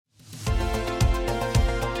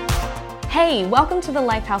Hey, welcome to the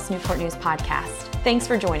Lifehouse Newport News podcast. Thanks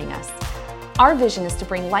for joining us. Our vision is to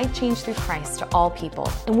bring life change through Christ to all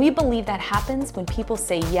people, and we believe that happens when people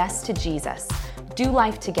say yes to Jesus, do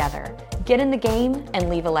life together, get in the game, and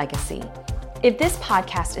leave a legacy. If this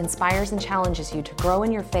podcast inspires and challenges you to grow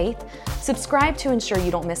in your faith, subscribe to ensure you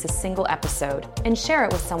don't miss a single episode, and share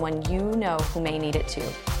it with someone you know who may need it too.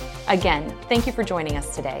 Again, thank you for joining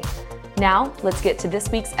us today. Now, let's get to this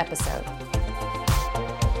week's episode.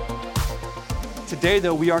 Today,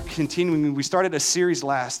 though, we are continuing. We started a series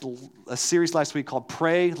last week called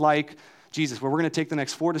Pray Like Jesus, where we're going to take the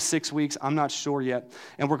next 4 to 6 weeks. I'm not sure yet.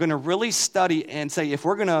 And we're going to really study and say, if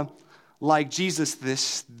we're going to like Jesus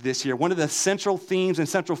this year, one of the central themes and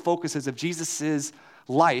central focuses of Jesus'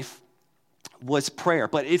 life was prayer.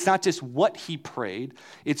 But it's not just what he prayed,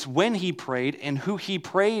 it's when he prayed and who he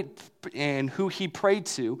prayed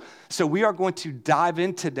to. So we are going to dive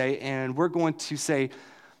in today, and we're going to say,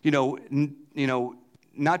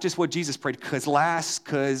 not just what Jesus prayed, because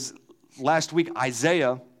last week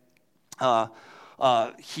Isaiah,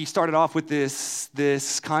 he started off with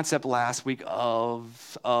this concept last week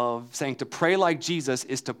of saying to pray like Jesus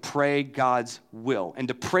is to pray God's will. And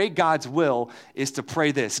to pray God's will is to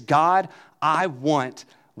pray this: God, I want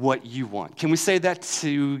what you want. Can we say that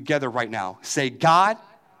together right now? Say, God,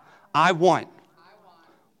 I want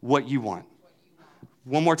what you want.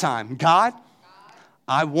 One more time. God,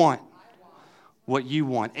 I want what you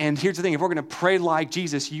want. And here's the thing, if we're going to pray like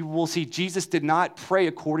Jesus, you will see Jesus did not pray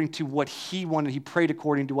according to what he wanted. He prayed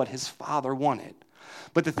according to what his Father wanted.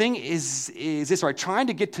 But the thing is this, right? Trying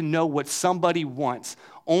to get to know what somebody wants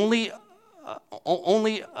only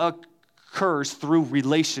occurs through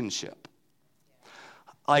relationship.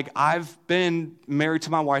 Like, I've been married to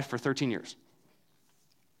my wife for 13 years.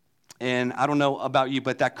 And I don't know about you,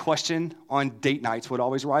 but that question on date nights would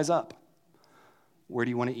always rise up. Where do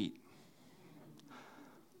you want to eat?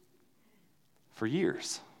 For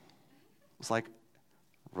years, it was like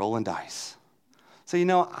rolling dice. So,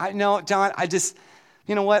 I know, John, just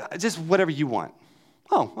whatever you want.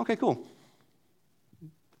 Oh, okay, cool.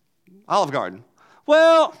 Olive Garden.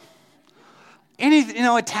 Well,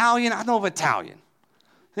 Italian, I don't know of Italian.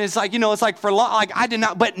 It's like, it's like for long, like I did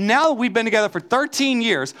not, but now that we've been together for 13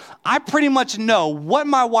 years, I pretty much know what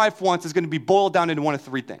my wife wants is going to be boiled down into one of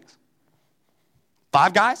three things.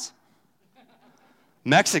 Five Guys,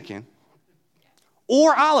 Mexican,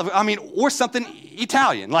 or something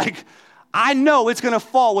Italian. Like, I know it's going to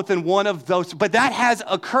fall within one of those, but that has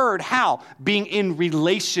occurred how? Being in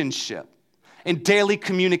relationship and daily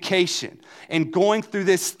communication and going through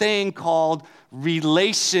this thing called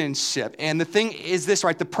relationship. And the thing is this,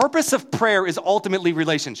 right? The purpose of prayer is ultimately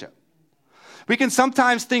relationship. We can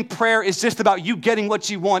sometimes think prayer is just about you getting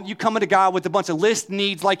what you want. You coming to God with a bunch of list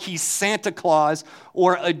needs like he's Santa Claus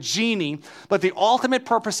or a genie. But the ultimate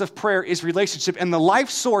purpose of prayer is relationship. And the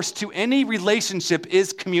life source to any relationship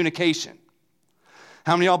is communication.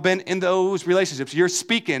 How many of y'all been in those relationships? You're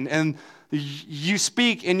speaking and you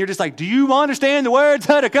speak and you're just like, do you understand the words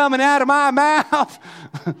that are coming out of my mouth?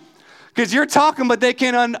 Because you're talking, but they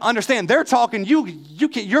can't understand. They're talking,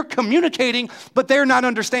 you're communicating, but they're not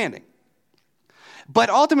understanding. But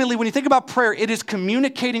ultimately, when you think about prayer, it is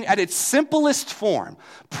communicating at its simplest form.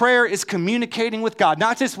 Prayer is communicating with God,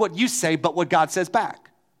 not just what you say, but what God says back.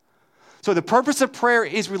 So the purpose of prayer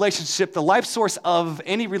is relationship. The life source of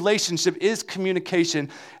any relationship is communication,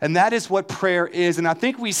 and that is what prayer is. And I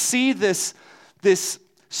think we see this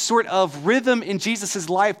sort of rhythm in Jesus'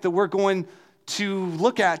 life that we're going to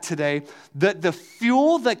look at today. The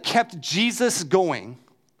fuel that kept Jesus going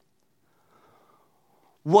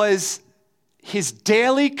was his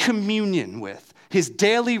daily communion with, his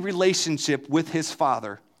daily relationship with his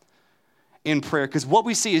Father in prayer. Because what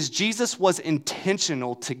we see is Jesus was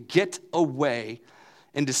intentional to get away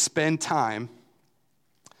and to spend time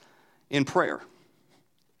in prayer.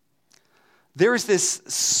 There is this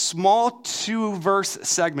small 2-verse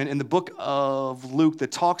segment in the book of Luke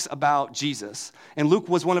that talks about Jesus. And Luke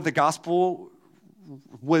was one of the gospel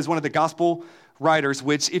writers,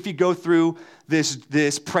 which if you go through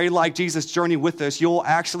this pray like Jesus journey with us, you'll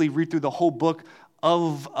actually read through the whole book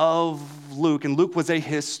of Luke. And Luke was a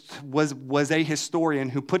historian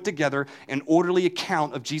who put together an orderly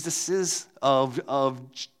account of Jesus's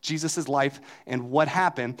life and what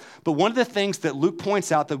happened. But one of the things that Luke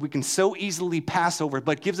points out that we can so easily pass over,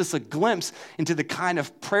 but gives us a glimpse into the kind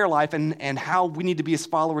of prayer life and how we need to be as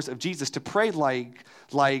followers of Jesus to pray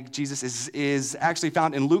like Jesus is actually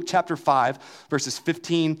found in Luke chapter 5, verses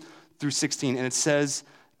 15 through 16. And it says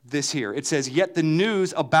this here. It says, yet the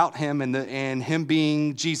news about him and him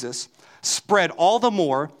being Jesus spread all the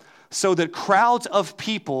more so that crowds of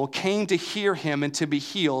people came to hear him and to be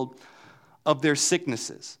healed of their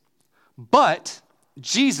sicknesses. But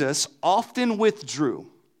Jesus often withdrew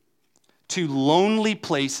to lonely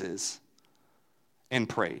places and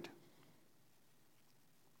prayed.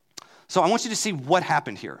 So I want you to see what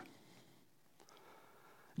happened here.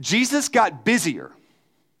 Jesus got busier.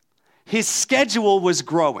 His schedule was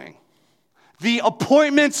growing. The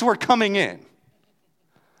appointments were coming in.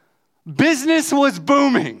 Business was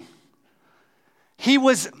booming.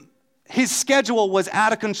 His schedule was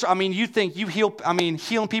out of control. I mean, you think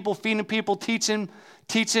healing people, feeding people, teaching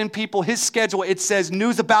people. His schedule, it says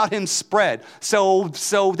news about him spread. So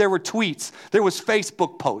there were tweets, there was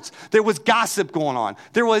Facebook posts, there was gossip going on,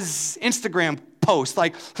 there was Instagram posts.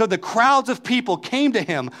 So the crowds of people came to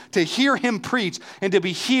him to hear him preach and to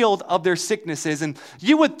be healed of their sicknesses. And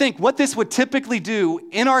you would think what this would typically do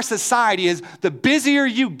in our society is the busier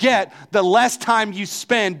you get, the less time you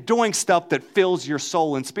spend doing stuff that fills your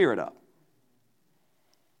soul and spirit up.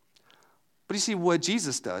 But you see what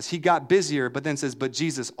Jesus does. He got busier, but then says, but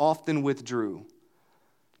Jesus often withdrew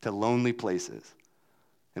to lonely places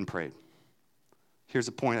and prayed. Here's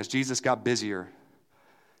the point. As Jesus got busier,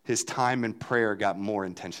 his time in prayer got more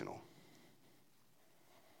intentional.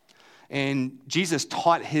 And Jesus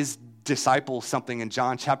taught his disciples something in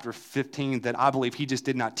John chapter 15 that I believe he just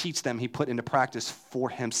did not teach them. He put into practice for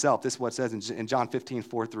himself. This is what it says in John 15,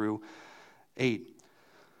 4-8.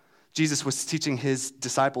 Jesus was teaching his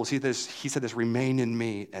disciples, he said this, remain in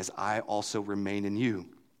me as I also remain in you.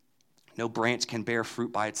 No branch can bear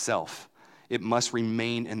fruit by itself. It must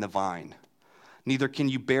remain in the vine. Neither can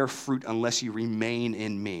you bear fruit unless you remain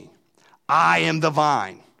in me. I am the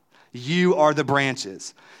vine. You are the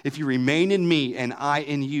branches. If you remain in me and I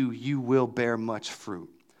in you, you will bear much fruit.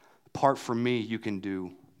 Apart from me, you can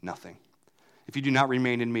do nothing. If you do not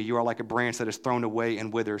remain in me, you are like a branch that is thrown away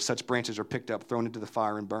and withers. Such branches are picked up, thrown into the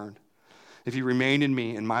fire, and burned. If you remain in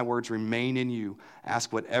me and my words remain in you,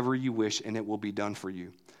 ask whatever you wish and it will be done for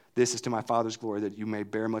you. This is to my Father's glory, that you may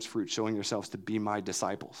bear much fruit, showing yourselves to be my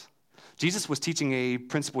disciples. Jesus was teaching a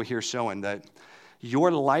principle here showing that your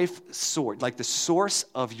life source, like the source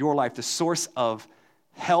of your life, the source of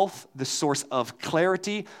health, the source of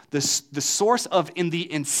clarity, the source of in the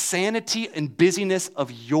insanity and busyness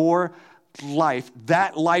of your life,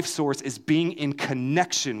 that life source is being in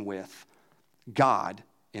connection with God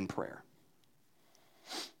in prayer.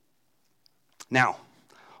 Now,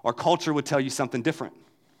 our culture would tell you something different,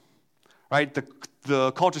 right?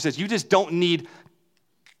 The culture says you just don't need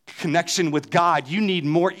connection with God, you need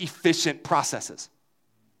more efficient processes.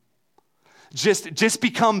 Just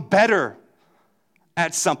become better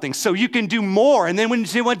at something so you can do more. And then when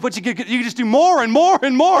what you get, you just do more and more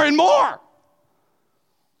and more and more.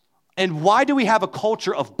 And why do we have a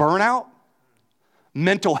culture of burnout,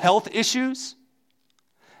 mental health issues,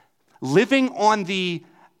 living on the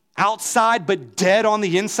outside but dead on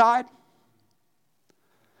the inside?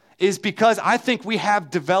 Is because I think we have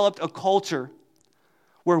developed a culture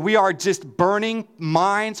where we are just burning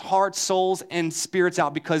minds, hearts, souls, and spirits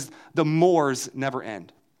out because the mores never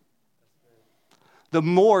end. The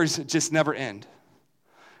mores just never end.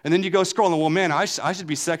 And then you go scrolling, well, man, I should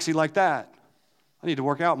be sexy like that. I need to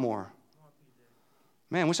work out more.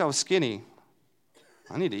 Man, wish I was skinny.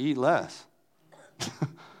 I need to eat less.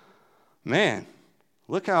 Man,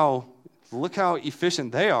 look how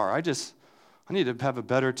efficient they are. I need to have a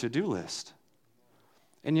better to-do list.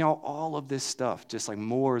 And all of this stuff, just like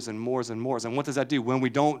mores and mores and mores. And what does that do? When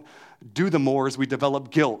we don't do the mores, we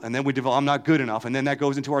develop guilt. And then we develop, I'm not good enough. And then that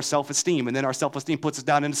goes into our self-esteem. And then our self-esteem puts us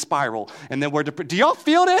down in a spiral. And then do y'all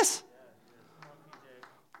feel this?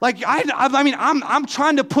 Like, I'm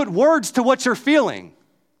trying to put words to what you're feeling.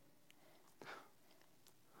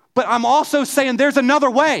 But I'm also saying there's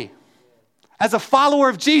another way. As a follower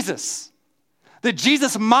of Jesus, that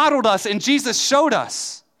Jesus modeled us and Jesus showed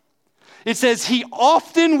us. It says he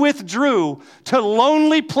often withdrew to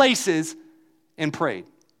lonely places and prayed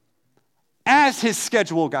as his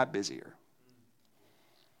schedule got busier.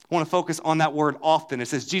 I want to focus on that word often. It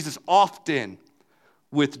says Jesus often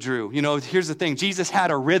withdrew. Here's the thing. Jesus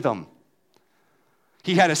had a rhythm.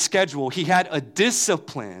 He had a schedule. He had a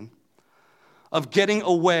discipline of getting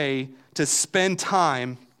away to spend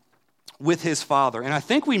time with his Father. And I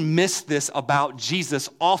think we miss this about Jesus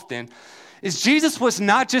often. Is Jesus was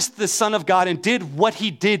not just the Son of God and did what he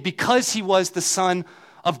did because he was the Son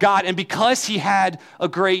of God and because he had a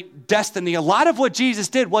great destiny. A lot of what Jesus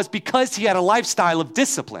did was because he had a lifestyle of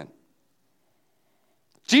discipline.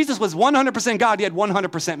 Jesus was 100% God, he had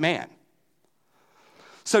 100% man.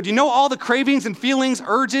 So do you know all the cravings and feelings,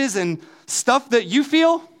 urges and stuff that you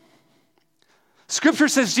feel? Scripture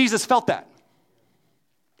says Jesus felt that.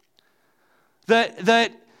 But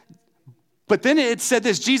then it said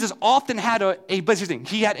this, Jesus often had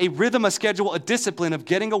he had a rhythm, a schedule, a discipline of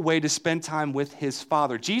getting away to spend time with his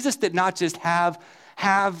Father. Jesus did not just have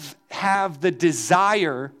the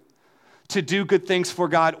desire to do good things for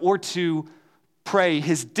God or to pray.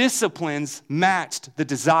 His disciplines matched the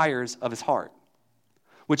desires of his heart,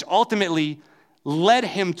 which ultimately led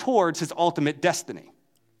him towards his ultimate destiny.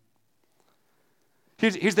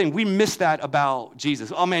 Here's the thing, we miss that about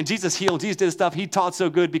Jesus. Oh man, Jesus healed, Jesus did stuff, he taught so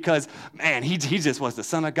good because, man, he just was the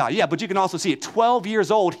Son of God. Yeah, but you can also see at 12 years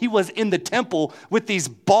old, he was in the temple with these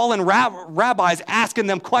ballin' rabbis asking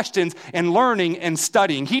them questions and learning and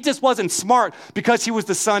studying. He just wasn't smart because he was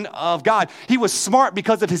the Son of God. He was smart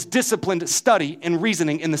because of his disciplined study and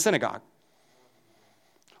reasoning in the synagogue.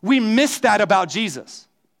 We miss that about Jesus.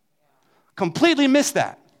 Completely miss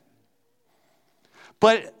that.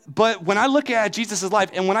 But when I look at Jesus' life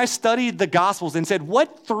and when I studied the Gospels and said,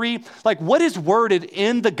 what is worded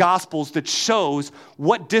in the Gospels that shows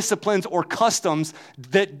what disciplines or customs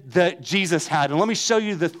that Jesus had? And let me show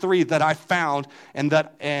you the three that I found and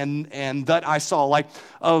that I saw, like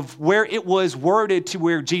of where it was worded to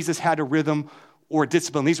where Jesus had a rhythm or a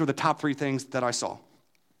discipline. These were the top three things that I saw.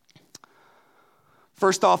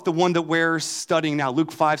 First off, the one that we're studying now,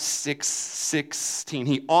 Luke 5:16.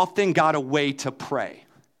 He often got away to pray.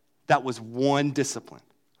 That was one discipline.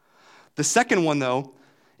 The second one, though,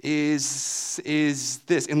 is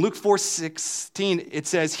this. In Luke 4:16, it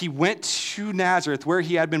says, he went to Nazareth where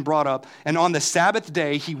he had been brought up, and on the Sabbath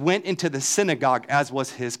day, he went into the synagogue as was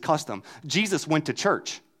his custom. Jesus went to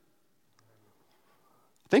church.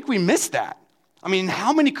 I think we missed that. I mean,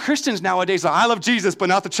 how many Christians nowadays are, I love Jesus, but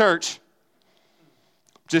not the church?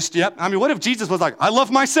 I mean, what if Jesus was like, I love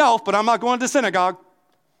myself, but I'm not going to the synagogue?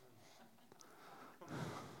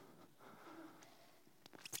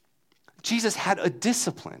 Jesus had a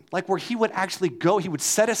discipline, like where he would actually go, he would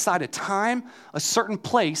set aside a time, a certain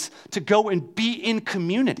place to go and be in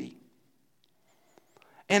community.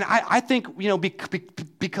 And I think,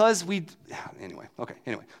 because anyway.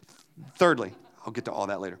 Thirdly, I'll get to all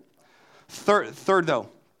that later. Third though,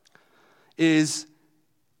 is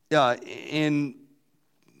in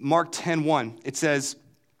Mark 10:1, it says,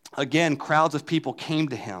 again, crowds of people came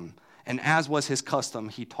to him, and as was his custom,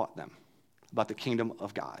 he taught them about the kingdom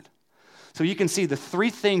of God. So you can see the three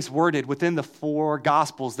things worded within the four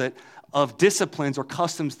Gospels that of disciplines or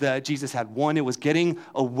customs that Jesus had. One, it was getting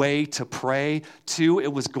away to pray. Two,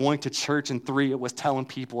 it was going to church. And three, it was telling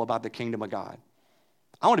people about the kingdom of God.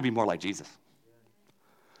 I want to be more like Jesus.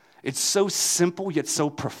 It's so simple yet so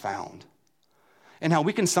profound. And how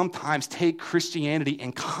we can sometimes take Christianity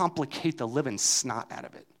and complicate the living snot out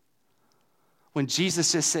of it. When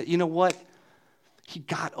Jesus just said, you know what?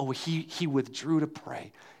 He withdrew to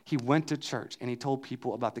pray. He went to church and he told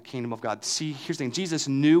people about the kingdom of God. See, here's the thing. Jesus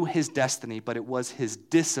knew his destiny, but it was his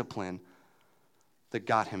discipline that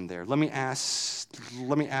got him there. Let me ask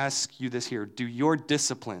you this here. Do your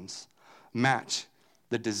disciplines match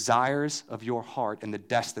the desires of your heart and the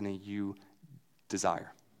destiny you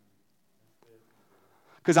desire?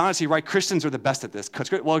 Because honestly, right, Christians are the best at this.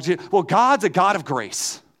 Well, God's a God of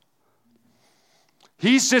grace.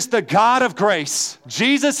 He's just the God of grace.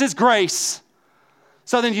 Jesus is grace.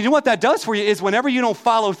 So then you know what that does for you is whenever you don't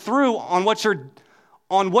follow through on what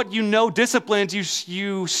disciplines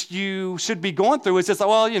you should be going through, it's just like,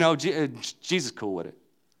 well, Jesus is cool with it.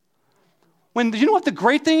 When you know what the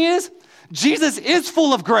great thing is? Jesus is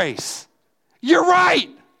full of grace. You're right.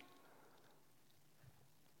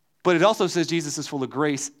 But it also says Jesus is full of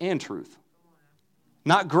grace and truth.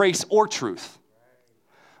 Not grace or truth.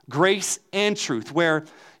 Grace and truth, where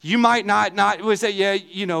you might not say,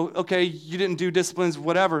 okay, you didn't do disciplines,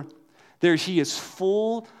 whatever. There he is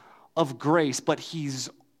full of grace, but he's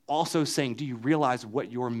also saying, do you realize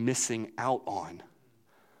what you're missing out on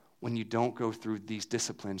when you don't go through these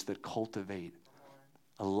disciplines that cultivate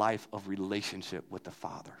a life of relationship with the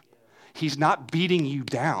Father? He's not beating you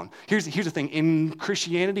down. Here's the thing. In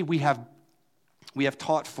Christianity, we have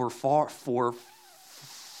taught for far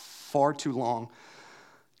too long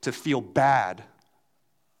to feel bad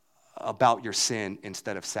about your sin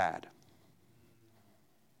instead of sad.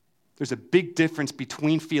 There's a big difference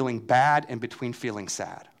between feeling bad and between feeling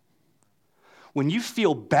sad. When you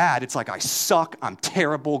feel bad, it's like, I suck, I'm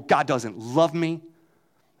terrible, God doesn't love me.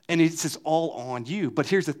 And it's just all on you. But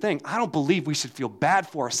here's the thing. I don't believe we should feel bad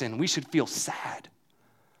for our sin. We should feel sad.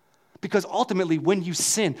 Because ultimately, when you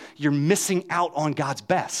sin, you're missing out on God's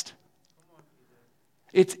best.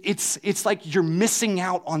 It's like you're missing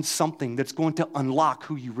out on something that's going to unlock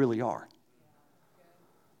who you really are.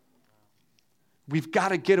 we've got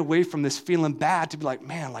to get away from this feeling bad to be like,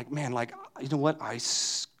 you know what? I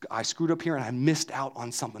screwed up here and I missed out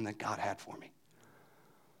on something that God had for me.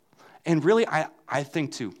 And really, I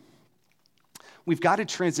think too, we've got to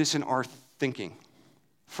transition our thinking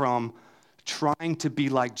from trying to be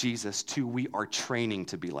like Jesus to we are training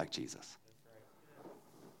to be like Jesus.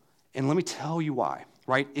 And let me tell you why,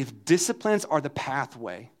 right? If disciplines are the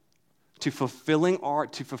pathway to fulfilling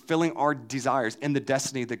our desires and the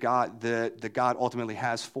destiny that God ultimately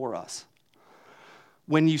has for us,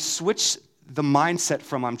 when you switch the mindset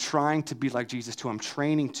from I'm trying to be like Jesus to I'm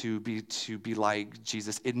training to be like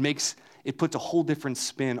Jesus, it puts a whole different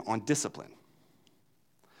spin on discipline.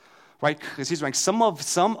 Right? Because he's like, some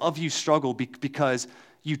of you struggle because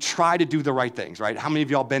you try to do the right things, right? How many of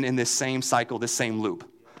y'all been in this same cycle, this same loop?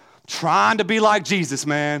 Trying to be like Jesus,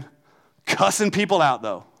 man. Cussing people out,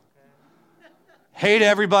 though. Hate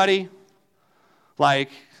everybody. Like,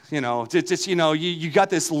 you got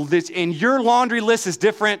this, and your laundry list is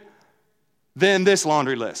different than this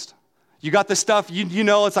laundry list. You got the stuff,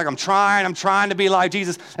 it's like I'm trying to be like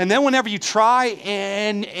Jesus. And then whenever you try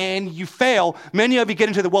and you fail, many of you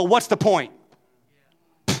get into what's the point?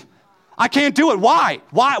 I can't do it. Why?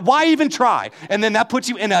 Why even try? And then that puts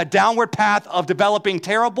you in a downward path of developing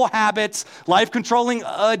terrible habits, life-controlling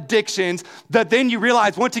addictions, that then you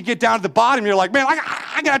realize once you get down to the bottom, you're like, man,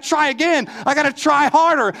 I got to try again. I got to try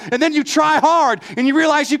harder. And then you try hard, and you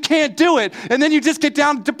realize you can't do it. And then you just get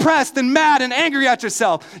down depressed and mad and angry at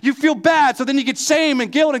yourself. You feel bad, so then you get shame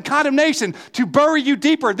and guilt and condemnation to bury you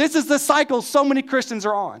deeper. This is the cycle so many Christians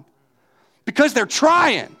are on because they're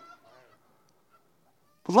trying.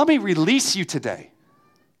 But let me release you today.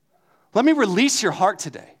 Let me release your heart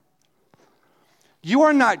today. You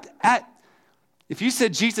are not if you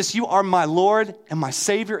said, Jesus, you are my Lord and my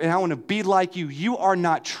Savior, and I want to be like you, you are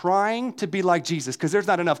not trying to be like Jesus, because there's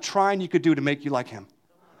not enough trying you could do to make you like him.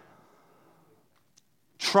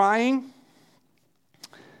 Trying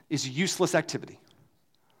is useless activity.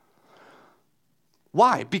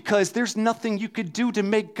 Why? Because there's nothing you could do to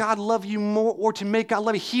make God love you more or to make God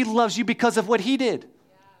love you. He loves you because of what he did.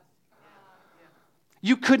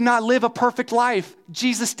 You could not live a perfect life.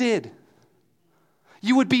 Jesus did.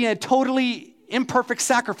 You would be a totally imperfect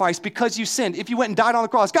sacrifice because you sinned. If you went and died on the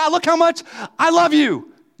cross, God, look how much I love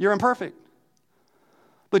you. You're imperfect.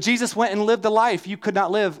 But Jesus went and lived a life you could not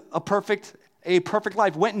live, a perfect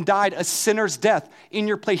life, went and died a sinner's death in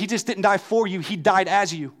your place. He just didn't die for you. He died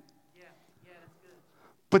as you.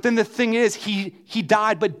 But then the thing is, he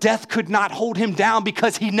died, but death could not hold him down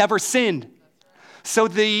because he never sinned. So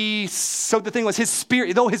the thing was, his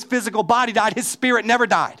spirit, though his physical body died, his spirit never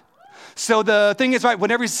died. So the thing is, right,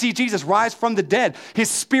 whenever you see Jesus rise from the dead,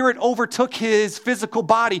 his spirit overtook his physical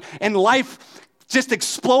body, and life just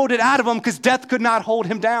exploded out of him because death could not hold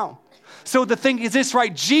him down. So the thing is this,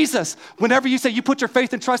 right? Jesus, whenever you say you put your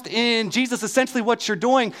faith and trust in Jesus, essentially what you're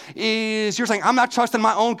doing is you're saying, I'm not trusting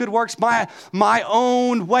my own good works, my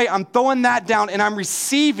own way. I'm throwing that down and I'm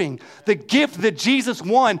receiving the gift that Jesus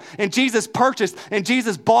won and Jesus purchased and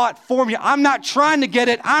Jesus bought for me. I'm not trying to get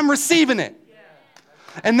it. I'm receiving it.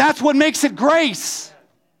 And that's what makes it grace.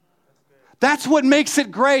 That's what makes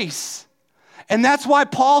it grace. And that's why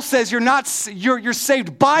Paul says you're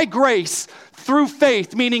saved by grace through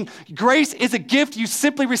faith, meaning grace is a gift. You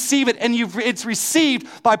simply receive it, and it's received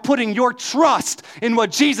by putting your trust in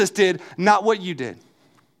what Jesus did, not what you did.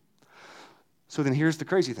 So then here's the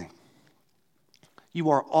crazy thing.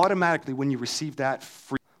 You are automatically, when you receive that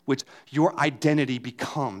free, which your identity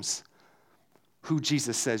becomes who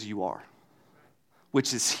Jesus says you are,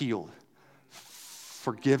 which is healed,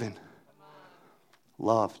 forgiven,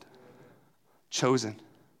 loved, chosen.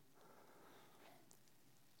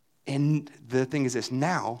 And the thing is this,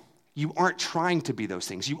 now you aren't trying to be those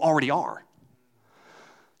things. You already are.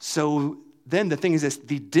 So then the thing is this,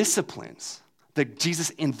 the disciplines that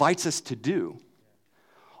Jesus invites us to do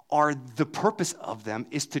the purpose of them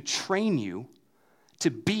is to train you to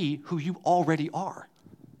be who you already are.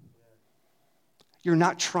 You're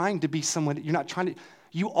not trying to be someone,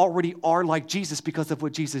 you already are like Jesus because of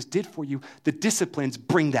what Jesus did for you. The disciplines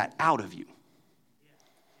bring that out of you.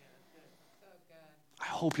 I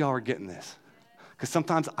hope y'all are getting this. Because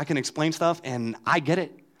sometimes I can explain stuff and I get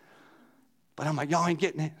it. But I'm like, y'all ain't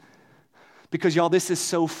getting it. Because y'all, this is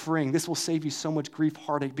so freeing. This will save you so much grief,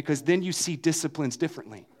 heartache, because then you see disciplines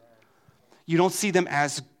differently. You don't see them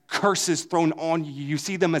as curses thrown on you. You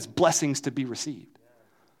see them as blessings to be received.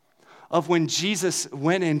 Of when Jesus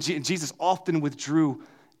went and Jesus often withdrew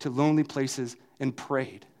to lonely places and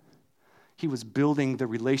prayed. He was building the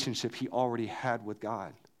relationship he already had with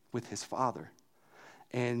God, with his Father.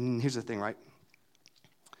 And here's the thing, right?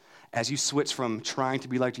 As you switch from trying to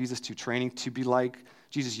be like Jesus to training to be like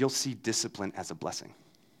Jesus, you'll see discipline as a blessing.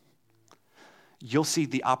 You'll see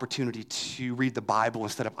the opportunity to read the Bible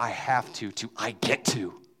instead of I have to I get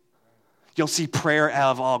to. You'll see prayer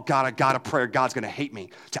of, oh, God, I got to pray, God's going to hate me,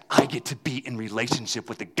 to I get to be in relationship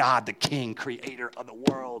with the God, the King, creator of the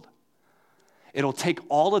world. It'll take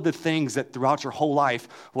all of the things that throughout your whole life,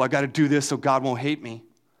 well, I got to do this so God won't hate me.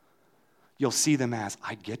 You'll see them as,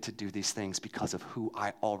 I get to do these things because of who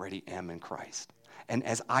I already am in Christ. And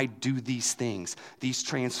as I do these things, these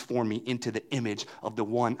transform me into the image of the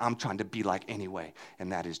one I'm trying to be like anyway,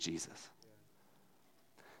 and that is Jesus.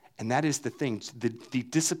 And that is the thing. The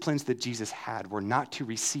disciplines that Jesus had were not to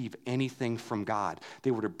receive anything from God.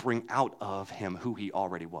 They were to bring out of him who he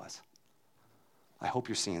already was. I hope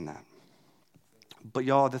you're seeing that. But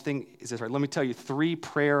y'all, the thing is this, right? Let me tell you, 3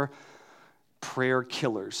 prayer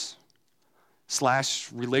killers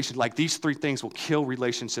 / relation, like these 3 things will kill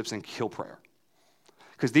relationships and kill prayer.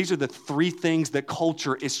 Because these are the 3 things that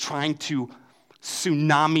culture is trying to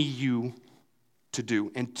tsunami you to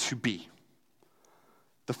do and to be.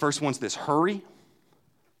 The first one's this: hurry.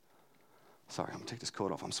 Sorry, I'm going to take this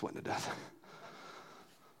coat off. I'm sweating to death.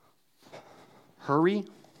 Hurry,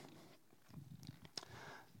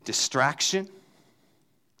 distraction,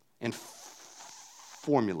 and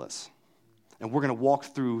formulas. And we're going to walk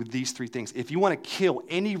through these 3 things. If you want to kill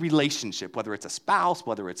any relationship, whether it's a spouse,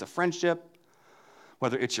 whether it's a friendship,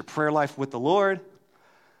 whether it's your prayer life with the Lord,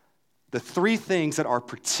 the 3 things that are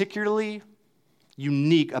particularly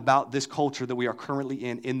unique about this culture that we are currently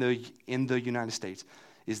in the United States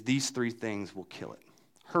is these 3 things will kill it.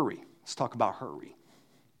 Hurry. Let's talk about hurry.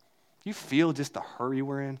 You feel just the hurry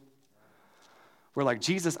we're in? We're like,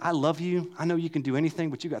 Jesus, I love you. I know you can do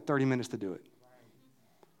anything, but you got 30 minutes to do it.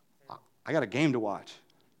 I got a game to watch.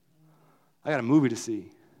 I got a movie to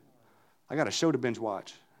see. I got a show to binge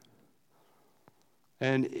watch.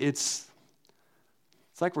 And it's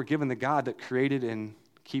like we're giving the God that created and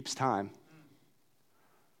keeps time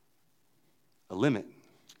a limit.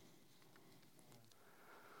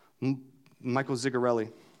 Michael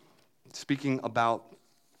Zigarelli, speaking about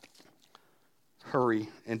hurry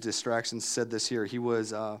and distractions, said this here. He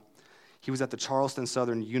was at the Charleston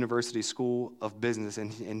Southern University School of Business,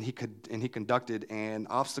 and he conducted an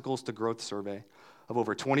obstacles to growth survey of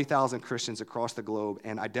over 20,000 Christians across the globe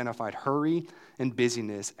and identified hurry and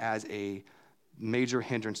busyness as a major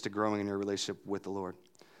hindrance to growing in your relationship with the Lord.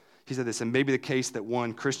 He said this, and maybe the case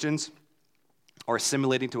that Christians are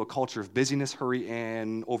assimilating to a culture of busyness, hurry,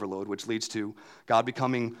 and overload, which leads to God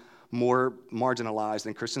becoming more marginalized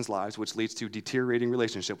in Christians' lives, which leads to deteriorating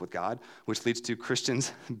relationship with God, which leads to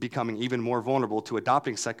Christians becoming even more vulnerable to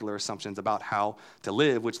adopting secular assumptions about how to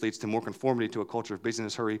live, which leads to more conformity to a culture of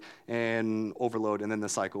busyness, hurry, and overload, and then the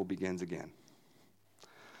cycle begins again.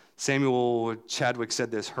 Samuel Chadwick said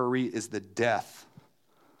this: hurry is the death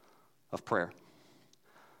of prayer.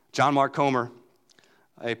 John Mark Comer,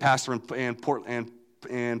 a pastor in Portland,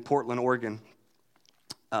 Oregon,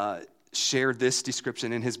 shared this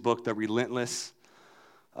description in his book, The Relentless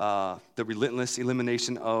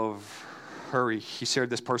Elimination of Hurry. He shared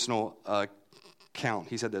this personal account.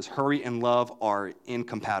 He said this: hurry and love are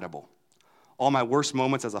incompatible. All my worst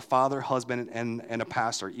moments as a father, husband, and a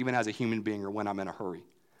pastor, even as a human being, are when I'm in a hurry.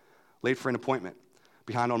 Late for an appointment,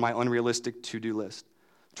 behind on my unrealistic to-do list,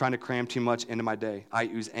 trying to cram too much into my day. I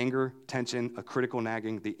ooze anger, tension, a critical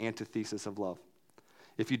nagging, the antithesis of love.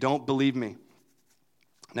 If you don't believe me,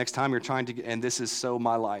 next time you're trying to get, and this is so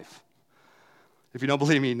my life. If you don't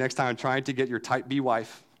believe me, next time trying to get your type B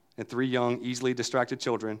wife and 3 young, easily distracted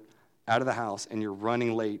children out of the house and you're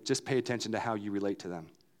running late, just pay attention to how you relate to them.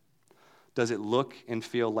 Does it look and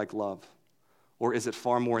feel like love? Or is it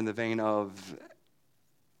far more in the vein of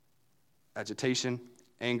agitation,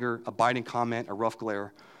 anger, a biting comment, a rough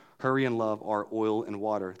glare? Hurry and love are oil and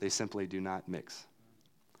water. They simply do not mix.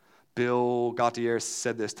 Bill Gauthier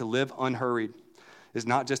said this: to live unhurried is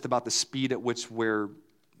not just about the speed at which we're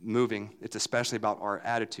moving, it's especially about our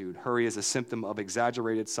attitude. Hurry is a symptom of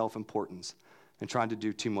exaggerated self-importance and trying to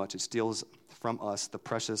do too much. It steals from us the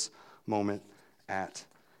precious moment at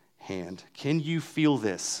hand. Can you feel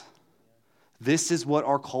this? This is what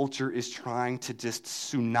our culture is trying to just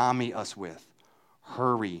tsunami us with.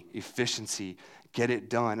 Hurry, efficiency, get it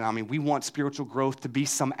done. I mean, we want spiritual growth to be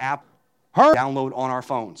some app download on our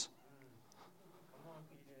phones.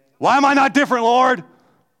 Why am I not different, Lord?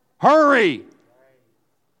 Hurry.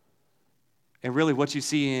 And really what you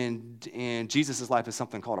see in Jesus' life is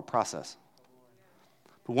something called a process.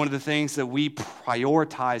 But one of the things that we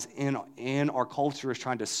prioritize in our culture is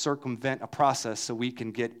trying to circumvent a process so we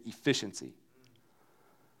can get efficiency.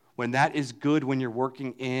 When that is good when you're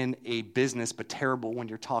working in a business, but terrible when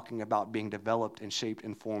you're talking about being developed and shaped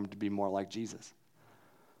and formed to be more like Jesus.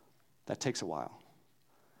 That takes a while.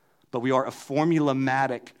 But we are a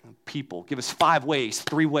formulamatic people. Give us 5 ways,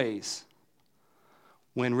 3 ways.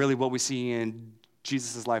 When really what we see in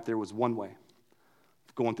Jesus' life, there was one way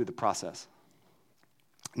of going through the process.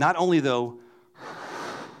 Not only, though,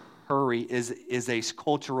 hurry is a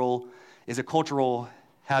cultural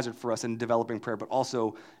hazard for us in developing prayer, but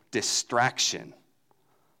also distraction.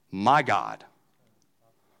 My God.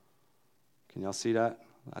 Can y'all see that?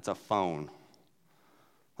 That's a phone.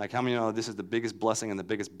 Like, how many know this is the biggest blessing and the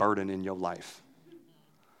biggest burden in your life?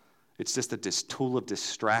 It's just a tool of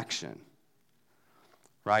distraction,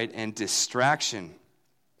 right? And distraction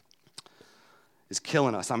is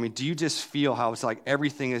killing us. I mean, do you just feel how it's like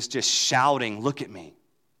everything is just shouting, look at me,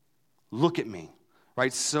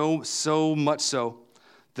 right? So much so,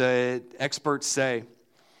 the experts say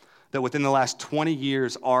that within the last 20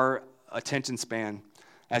 years, our attention span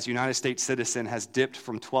as a United States citizen has dipped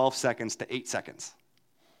from 12 seconds to 8 seconds.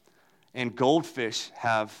 And goldfish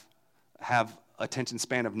have attention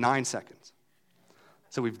span of 9 seconds.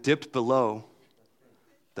 So we've dipped below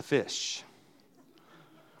the fish.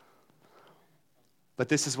 But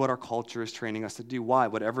this is what our culture is training us to do. Why?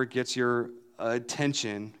 Whatever gets your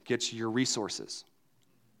attention gets your resources.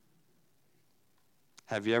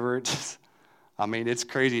 Have you ever just, I mean, it's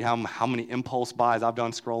crazy how many impulse buys I've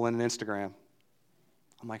done scrolling on Instagram.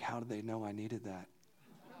 I'm like, how did they know I needed that?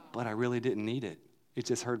 But I really didn't need it. It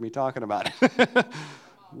just heard me talking about it.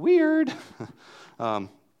 Weird. But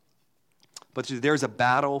there's a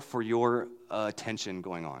battle for your attention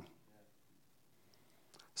going on.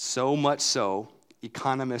 So much so,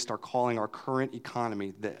 economists are calling our current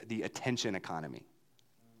economy the attention economy,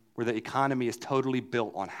 where the economy is totally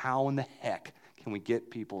built on how in the heck can we get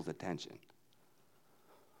people's attention.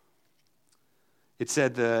 It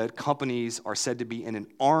said the companies are said to be in an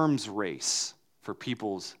arms race for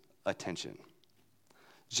people's attention.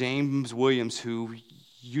 James Williams, who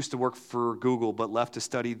used to work for Google but left to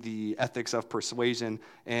study the ethics of persuasion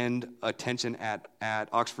and attention at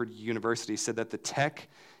Oxford University, said that the tech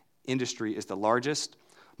industry is the largest,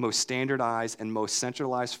 most standardized, and most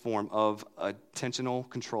centralized form of attentional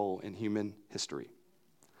control in human history.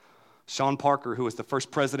 Sean Parker, who was the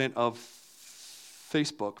first president of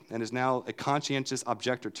Facebook and is now a conscientious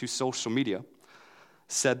objector to social media,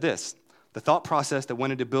 said this: the thought process that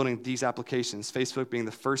went into building these applications, Facebook being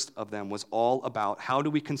the first of them, was all about how do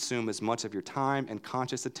we consume as much of your time and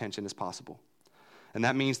conscious attention as possible. And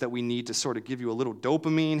that means that we need to sort of give you a little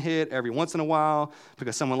dopamine hit every once in a while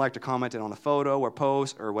because someone liked to comment it on a photo or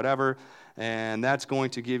post or whatever, and that's going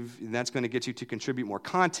to get you to contribute more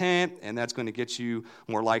content, and that's going to get you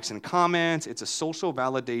more likes and comments. It's a social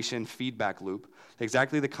validation feedback loop,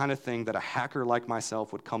 exactly the kind of thing that a hacker like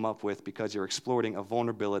myself would come up with because you're exploiting a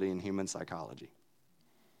vulnerability in human psychology.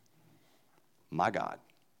 My God.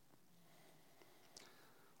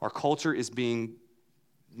 Our culture is being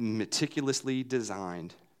meticulously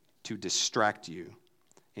designed to distract you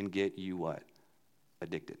and get you what?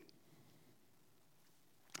 Addicted.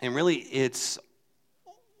 And really, it's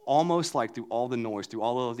almost like through all the noise, through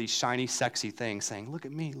all of these shiny, sexy things saying, look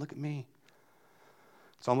at me, look at me.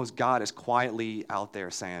 It's almost God is quietly out there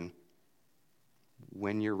saying,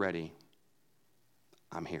 when you're ready,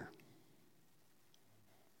 I'm here.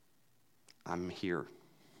 I'm here.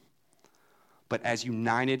 But as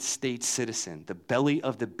United States citizen, the belly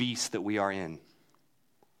of the beast that we are in,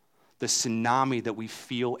 the tsunami that we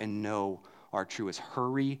feel and know are true is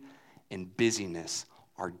hurry and busyness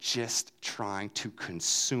are just trying to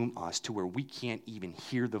consume us to where we can't even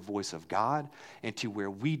hear the voice of God and to where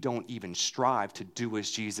we don't even strive to do as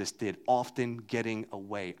Jesus did, often getting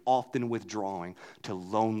away, often withdrawing to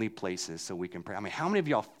lonely places so we can pray. I mean, how many of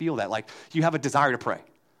y'all feel that? Like you have a desire to pray.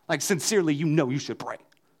 Like sincerely, you know you should pray.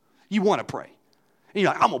 You want to pray. And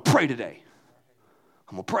you're like, I'm going to pray today.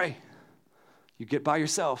 I'm going to pray. You get by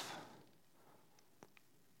yourself.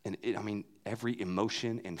 And every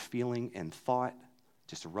emotion and feeling and thought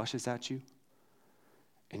just rushes at you.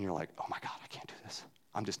 And you're like, oh my God, I can't do this.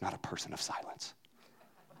 I'm just not a person of silence.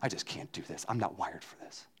 I just can't do this. I'm not wired for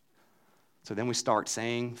this. So then we start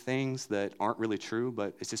saying things that aren't really true,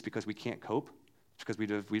 but it's just because we can't cope. It's because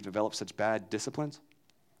we've developed such bad disciplines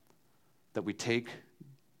that we take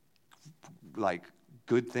like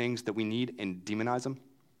good things that we need and demonize them.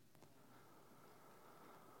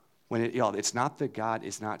 When it's not that God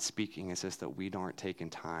is not speaking, it's just that we aren't taking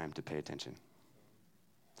time to pay attention.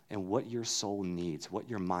 And what your soul needs, what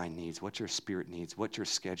your mind needs, what your spirit needs, what your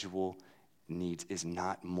schedule needs is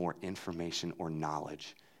not more information or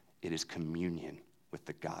knowledge. It is communion with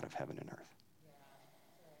the God of heaven and earth.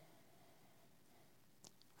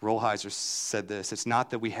 Rolheiser said this, it's not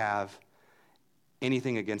that we have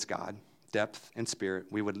anything against God, depth and spirit.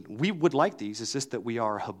 We would like these. It's just that we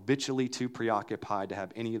are habitually too preoccupied to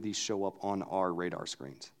have any of these show up on our radar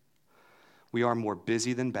screens. We are more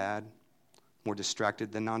busy than bad, more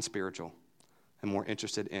distracted than non-spiritual, and more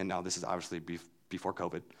interested in, now this is obviously before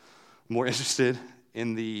COVID, more interested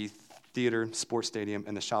in the theater, sports stadium,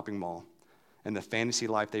 and the shopping mall, and the fantasy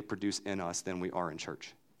life they produce in us than we are in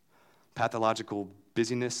church. Pathological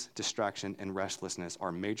busyness, distraction, and restlessness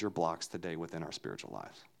are major blocks today within our spiritual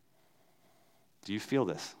lives. Do you feel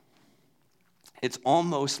this? It's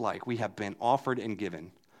almost like we have been offered and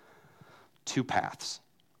given two paths.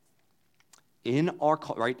 In our,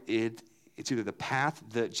 right, it's either the path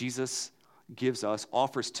that Jesus gives us,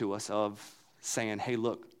 offers to us of saying, hey,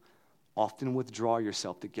 look, often withdraw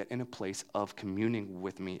yourself to get in a place of communing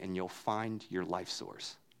with me and you'll find your life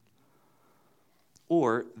source.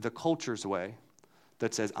 Or the culture's way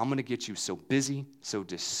that says, I'm going to get you so busy, so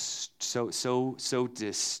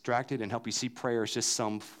distracted, and help you see prayer as just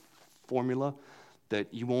some formula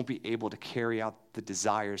that you won't be able to carry out the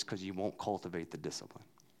desires because you won't cultivate the discipline.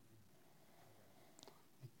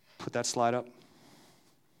 Put that slide up.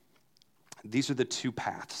 These are the two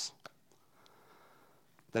paths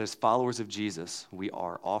that as followers of Jesus, we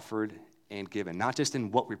are offered and given. Not just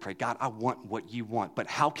in what we pray, God, I want what you want, but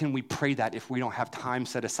how can we pray that if we don't have time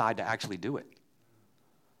set aside to actually do it?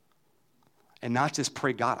 And not just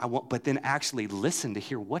pray, God, I want, but then actually listen to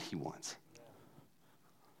hear what he wants.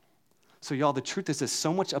 So y'all, the truth is that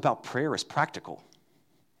so much about prayer is practical.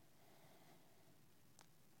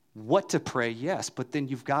 What to pray, yes, but then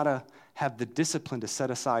you've got to have the discipline to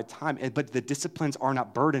set aside time. But the disciplines are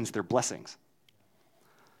not burdens, they're blessings.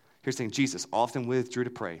 Here's the thing, Jesus often withdrew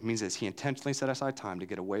to pray. It means this, he intentionally set aside time to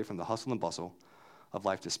get away from the hustle and bustle of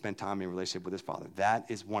life to spend time in relationship with his Father. That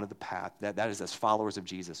is one of the paths, that is as followers of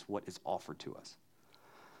Jesus, what is offered to us.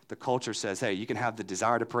 The culture says, hey, you can have the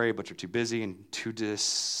desire to pray, but you're too busy and too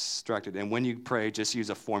distracted. And when you pray, just use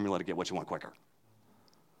a formula to get what you want quicker.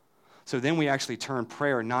 So then we actually turn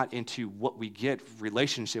prayer not into what we get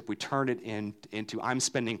relationship. We turn it into I'm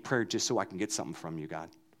spending prayer just so I can get something from you, God.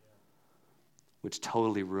 Which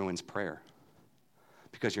totally ruins prayer.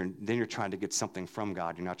 Because then you're trying to get something from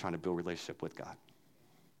God. You're not trying to build a relationship with God.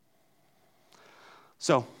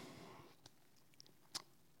 So,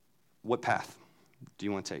 what path do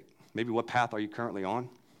you want to take? Maybe what path are you currently on?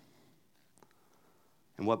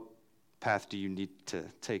 And what path do you need to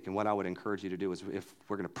take? And what I would encourage you to do is if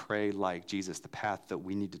we're going to pray like Jesus, the path that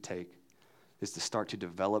we need to take is to start to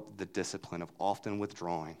develop the discipline of often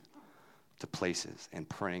withdrawing to places and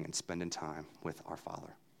praying and spending time with our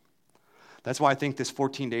Father. That's why I think this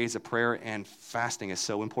 14 days of prayer and fasting is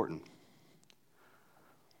so important.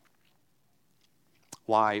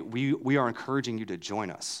 Why we are encouraging you to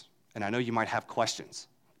join us. And I know you might have questions.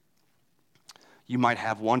 You might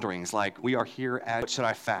have wonderings like, we are here at, what should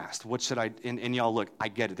I fast? What should I, and y'all look, I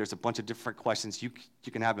get it. There's a bunch of different questions you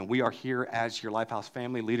can have. And we are here as your Lifehouse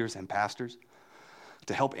family leaders and pastors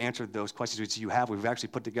to help answer those questions which you have. We've actually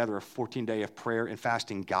put together a 14-day of prayer and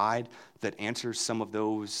fasting guide that answers some of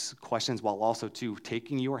those questions while also, too,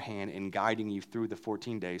 taking your hand and guiding you through the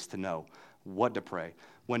 14 days to know what to pray,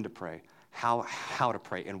 when to pray, how to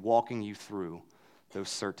pray, and walking you through those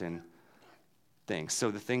certain things. So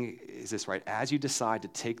the thing is this, right? As you decide to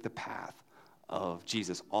take the path of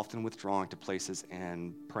Jesus, often withdrawing to places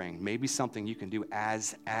and praying, maybe something you can do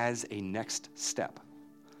as a next step.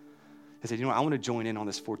 I said, I want to join in on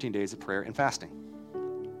this 14 days of prayer and fasting.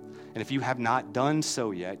 And if you have not done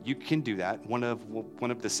so yet, you can do that. One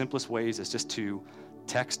of the simplest ways is just to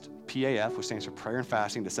text PAF, which stands for Prayer and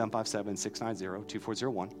Fasting, to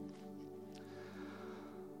 757-690-2401.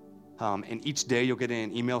 And each day you'll get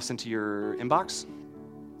an email sent to your inbox.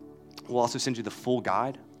 We'll also send you the full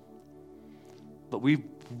guide. But we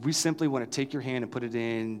simply want to take your hand and put it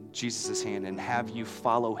in Jesus' hand and have you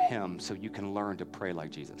follow him so you can learn to pray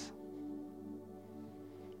like Jesus.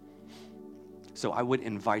 So I would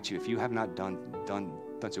invite you, if you have not done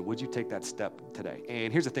so, would you take that step today?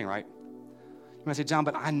 And here's the thing, right? You might say, John,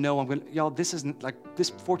 but I know I'm going to, y'all, this isn't like, this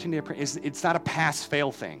 14-day prayer, it's not a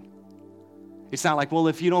pass-fail thing. It's not like, well,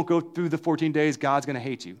 if you don't go through the 14 days, God's going to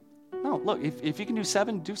hate you. No, look, if you can do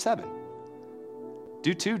 7, do 7.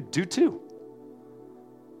 Do 2, do 2.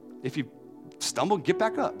 If you stumble, get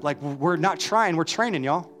back up. Like, we're not trying, we're training,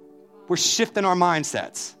 y'all. We're shifting our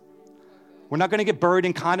mindsets. We're not going to get buried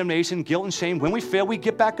in condemnation, guilt, and shame. When we fail, we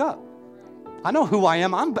get back up. I know who I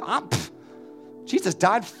am. Jesus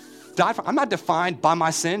died for, I'm not defined by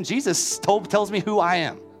my sin. Jesus tells me who I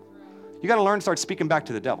am. You got to learn to start speaking back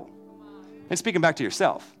to the devil and speaking back to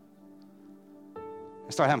yourself.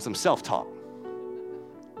 And start having some self-talk.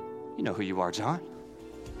 You know who you are, John.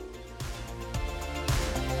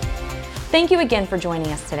 Thank you again for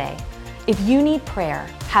joining us today. If you need prayer,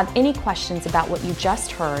 have any questions about what you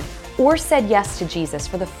just heard, or said yes to Jesus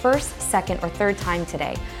for the first, second, or third time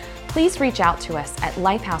today, please reach out to us at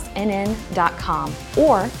lifehousenn.com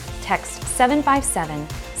or text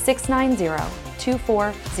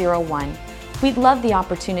 757-690-2401. We'd love the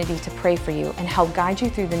opportunity to pray for you and help guide you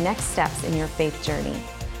through the next steps in your faith journey.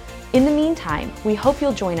 In the meantime, we hope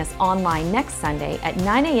you'll join us online next Sunday at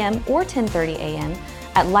 9 a.m. or 10:30 a.m.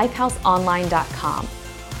 at lifehouseonline.com,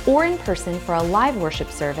 or in person for a live worship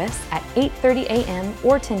service at 8:30 a.m.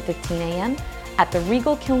 or 10:15 a.m. at the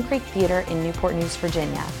Regal Kiln Creek Theater in Newport News,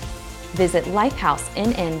 Virginia. Visit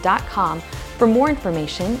lifehousenn.com for more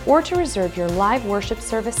information or to reserve your live worship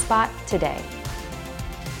service spot today.